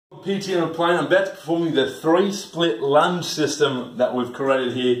PT on a plane. I'm about to perform the 3-split lunge system that we've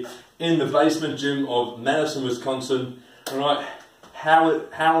created here in the basement gym of Madison, Wisconsin. Alright, how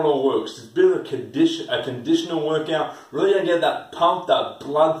it all works. It's a bit of a conditional workout. Really gonna get that pump, that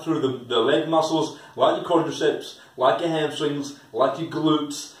blood through the leg muscles, like your quadriceps, like your hamstrings, like your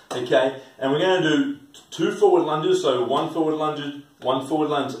glutes, okay? And we're gonna do 2 forward lunges, so 1 forward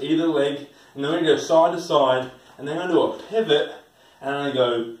lunge either leg, and then we're gonna go side to side, and then I'm gonna do a pivot, and I'm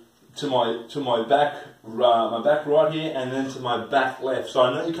gonna go to my back right here, and then to my back left. So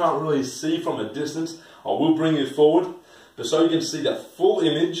I know you can't really see from a distance. I will bring you forward, but so you can see the full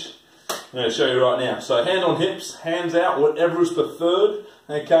image, I'm going to show you right now. So hand on hips, hands out, whatever is preferred.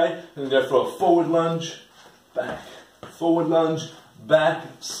 Okay, I'm going to go for a forward lunge, back, forward lunge, back,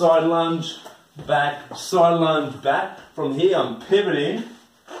 side lunge, back, side lunge, back. From here I'm pivoting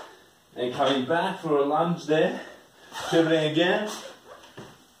and coming back for a lunge there, pivoting again,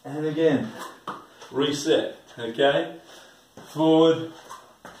 and again, reset, okay? Forward,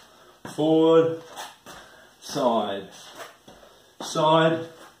 forward, side, side,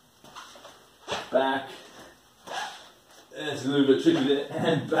 back. It's a little bit tricky there,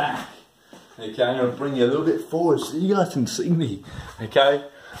 and back. Okay, I'm going to bring you a little bit forward so you guys can see me, okay?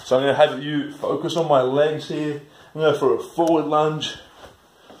 So I'm going to have you focus on my legs here. I'm going to go for a forward lunge,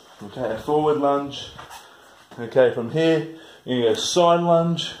 okay, a forward lunge. Okay, from here, you're going to go side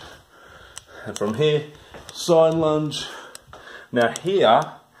lunge, and from here, side lunge. Now here,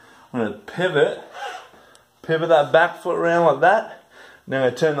 I'm going to pivot that back foot around like that. Now I'm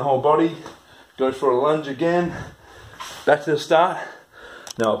going to turn the whole body, go for a lunge again, back to the start.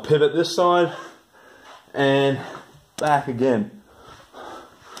 Now I'll pivot this side, and back again.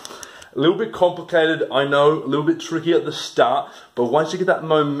 A little bit complicated, I know, a little bit tricky at the start, but once you get that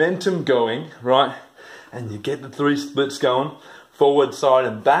momentum going, right, and you get the 3 splits going, forward, side,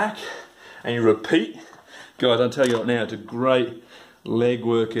 and back, and you repeat. Guys, I'll tell you right now, it's a great leg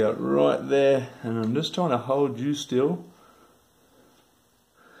workout right there. And I'm just trying to hold you still.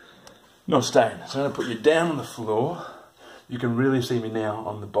 Not staying. So I'm going to put you down on the floor. You can really see me now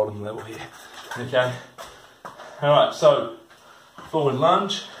on the bottom level here. Okay? Alright, so forward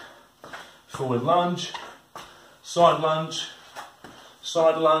lunge, side lunge,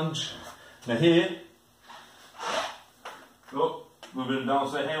 side lunge. Now here, oh, a little bit of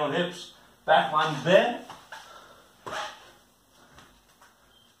balance there, hand on hips, back lunge there,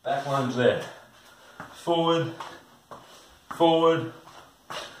 back lunge there, forward, forward,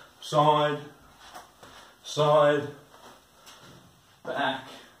 side, side, back,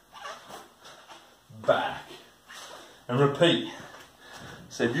 back, and repeat.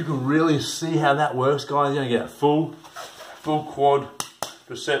 So if you can really see how that works, guys, you're going to get a full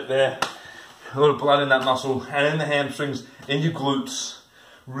quadricep there, a lot of blood in that muscle, and in the hamstrings, in your glutes.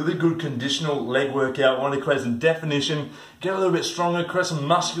 Really good conditional leg workout. Want to create some definition, get a little bit stronger, create some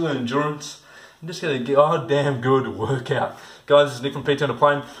muscular endurance, and just get a goddamn good workout. Guys, this is Nick from PT on a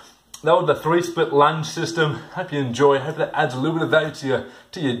Plane. That was the 3-split lunge system. Hope you enjoy. Hope that adds a little bit of value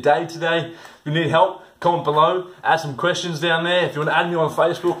to your day today. If you need help, comment below. Add some questions down there. If you want to add me on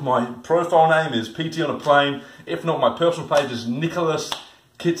Facebook, my profile name is PT on a Plane. If not, my personal page is Nicholas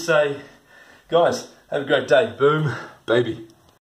Kitse. Guys, have a great day. Boom, baby.